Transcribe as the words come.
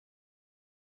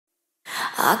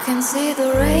I can see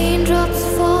the raindrops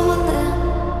falling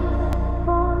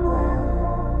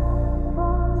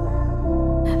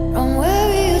from where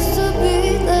we used to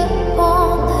be that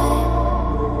morning.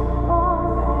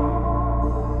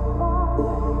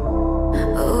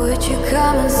 Oh, would you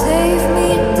come and save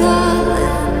me,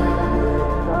 darling?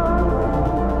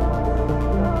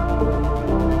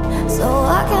 So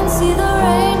I can see the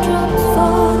raindrops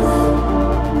falling,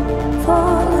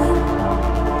 falling,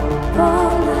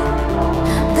 falling.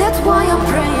 That's why I'm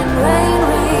praying, rain,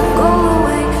 rain, go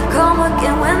away, come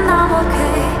again when I'm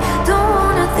okay. Don't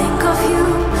wanna think of you,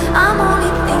 I'm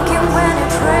only thinking when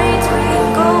it rains,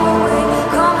 rain, go away,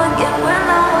 come again when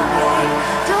I'm okay.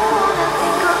 Don't wanna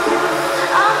think of you,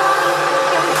 I'm only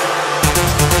thinking.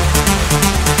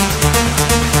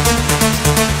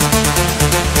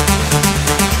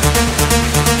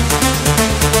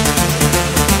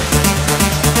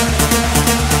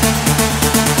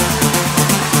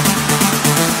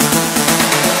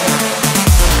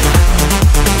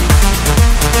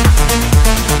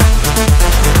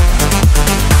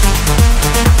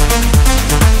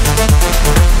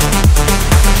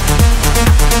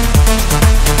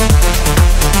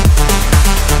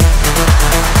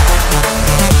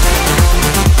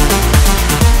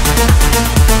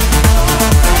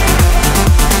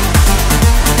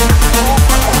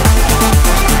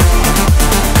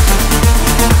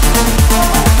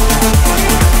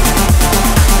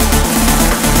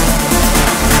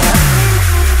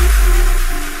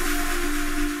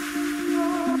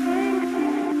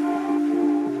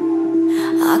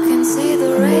 I can see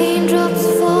the raindrops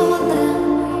falling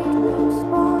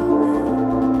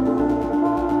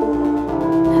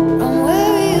from where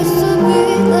we used to be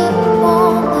that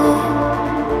morning.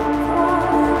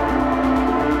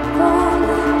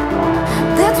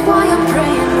 That's why I'm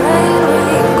praying, rain,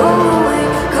 rain, go away,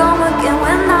 come again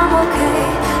when I'm okay.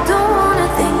 Don't wanna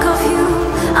think of you,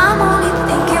 I'm only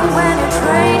thinking when it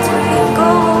rains, rain, go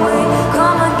away,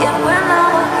 come again when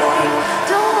I'm okay.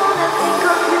 Don't wanna think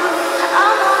of you,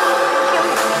 I'm only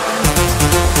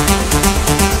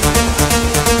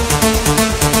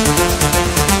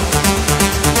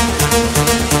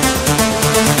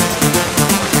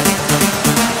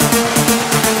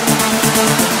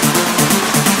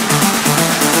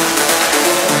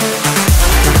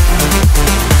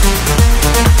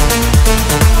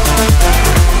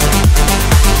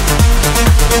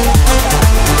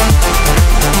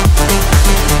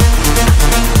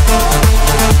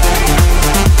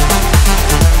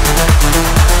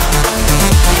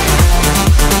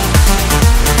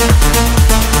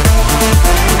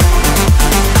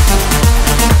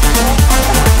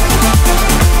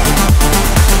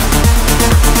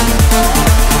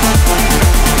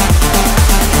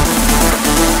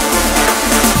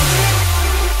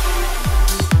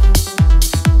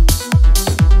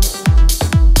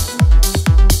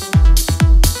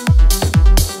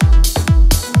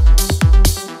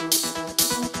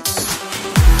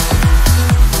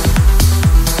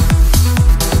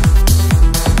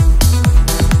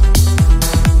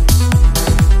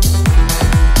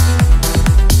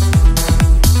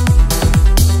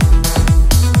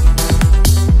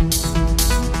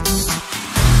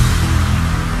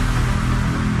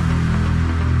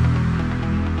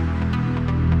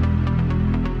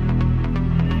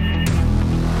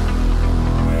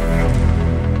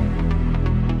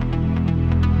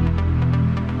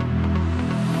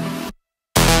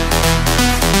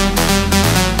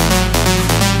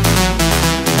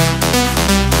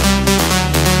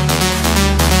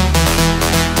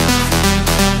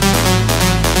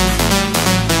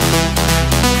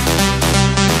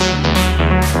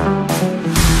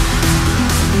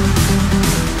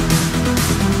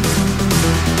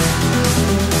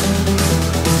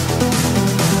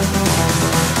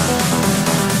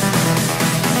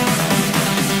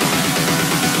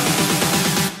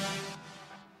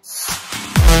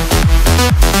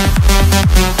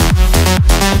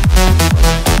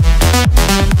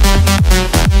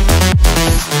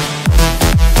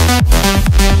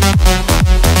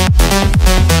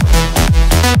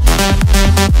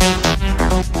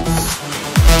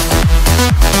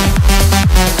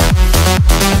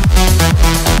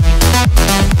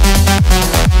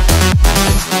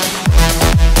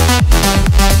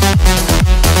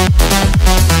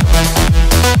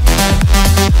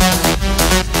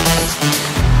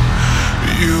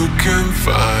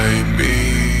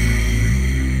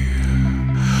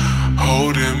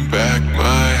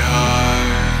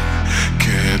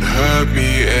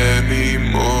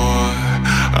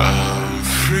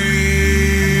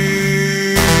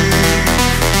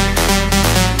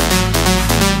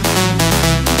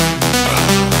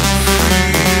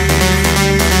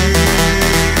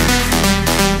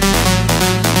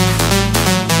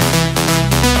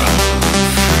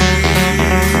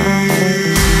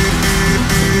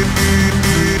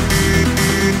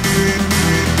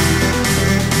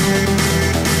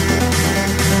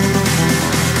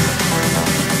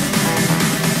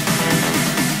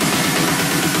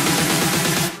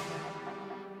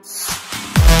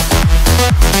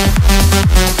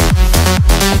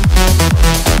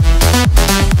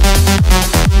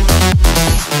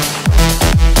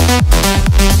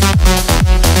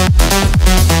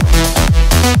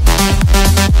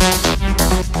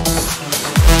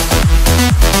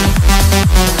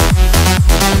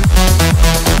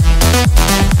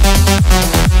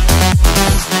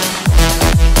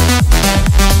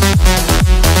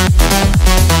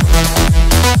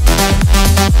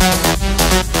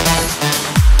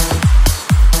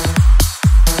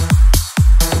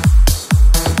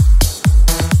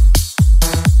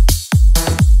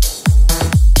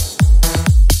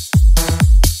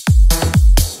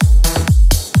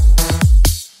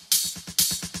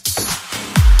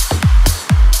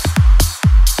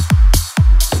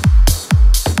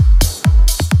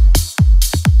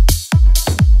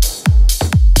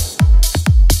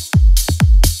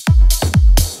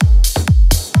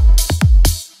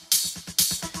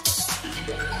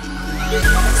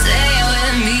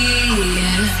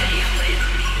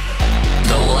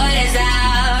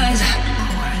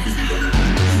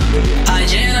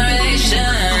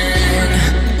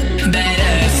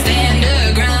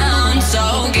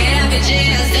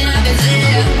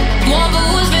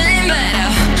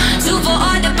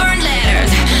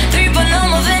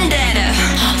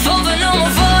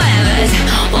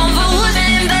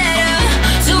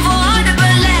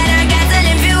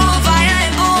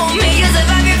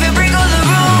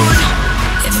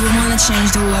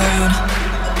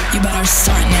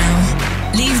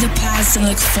now. Leave the past and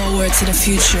look forward to the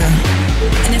future.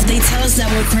 And if they tell us that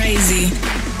we're crazy,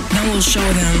 then we'll show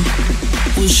them.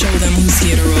 We'll show them who's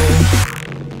here to rule.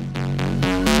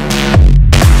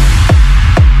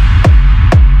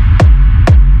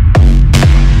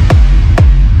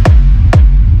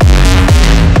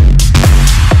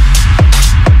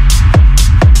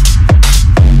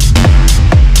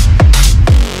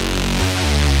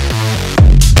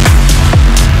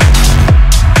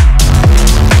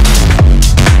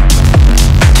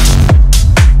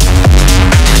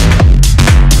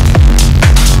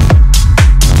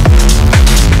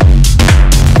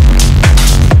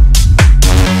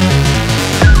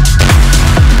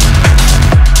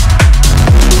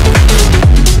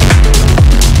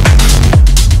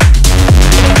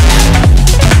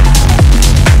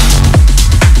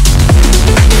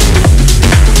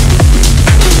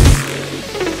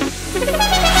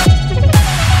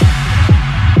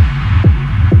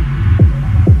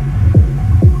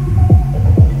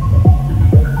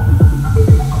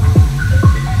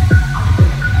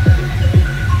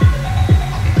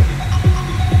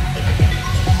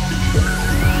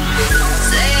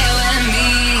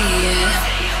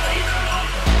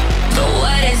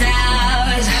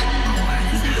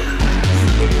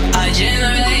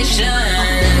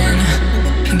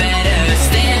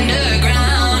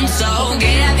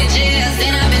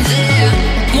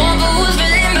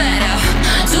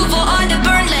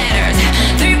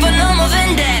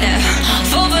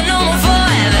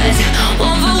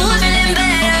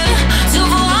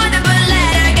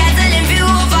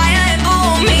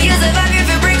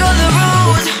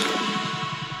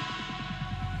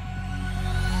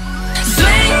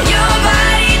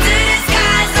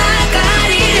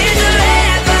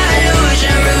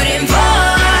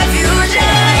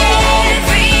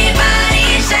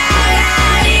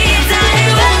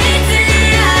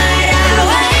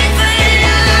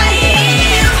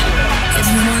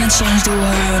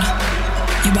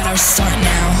 Start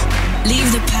now.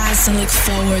 Leave the past and look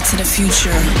forward to the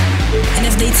future. And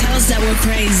if they tell us that we're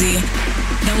crazy,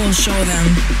 then we'll show them.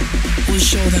 We'll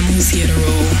show them who's here to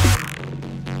rule.